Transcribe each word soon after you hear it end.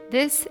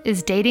This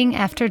is Dating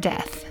After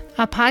Death,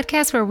 a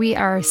podcast where we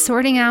are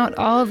sorting out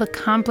all the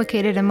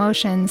complicated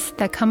emotions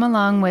that come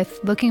along with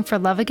looking for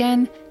love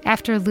again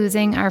after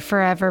losing our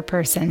forever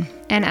person.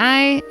 And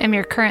I am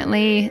your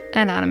currently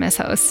anonymous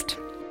host.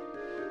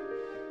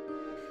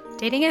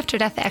 Dating After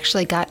Death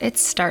actually got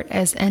its start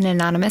as an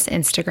anonymous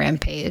Instagram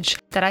page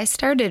that I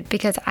started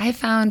because I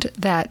found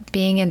that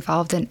being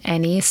involved in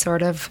any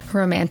sort of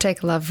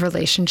romantic love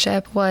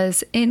relationship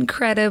was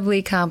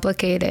incredibly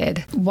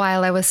complicated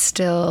while I was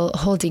still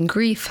holding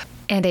grief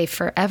and a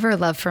forever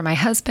love for my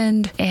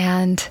husband.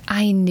 And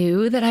I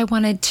knew that I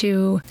wanted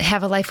to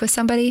have a life with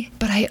somebody,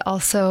 but I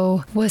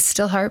also was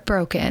still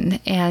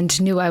heartbroken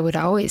and knew I would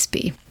always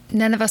be.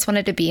 None of us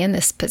wanted to be in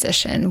this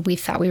position. We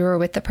thought we were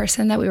with the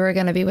person that we were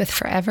going to be with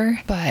forever,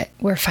 but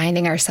we're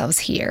finding ourselves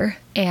here.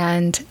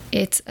 And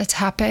it's a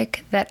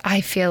topic that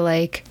I feel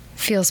like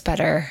feels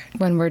better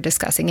when we're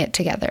discussing it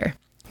together.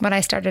 When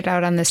I started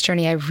out on this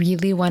journey, I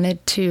really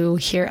wanted to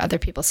hear other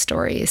people's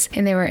stories,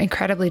 and they were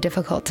incredibly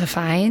difficult to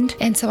find.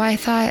 And so I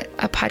thought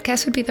a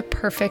podcast would be the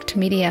perfect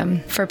medium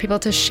for people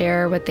to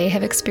share what they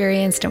have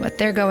experienced and what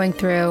they're going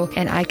through,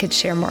 and I could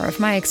share more of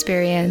my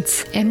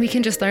experience, and we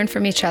can just learn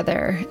from each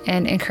other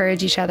and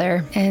encourage each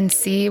other and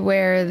see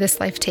where this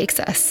life takes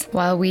us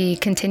while we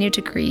continue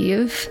to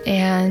grieve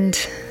and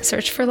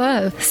search for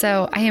love.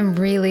 So I am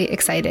really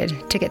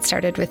excited to get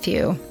started with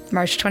you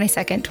March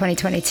 22nd,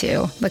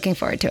 2022. Looking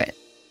forward to it.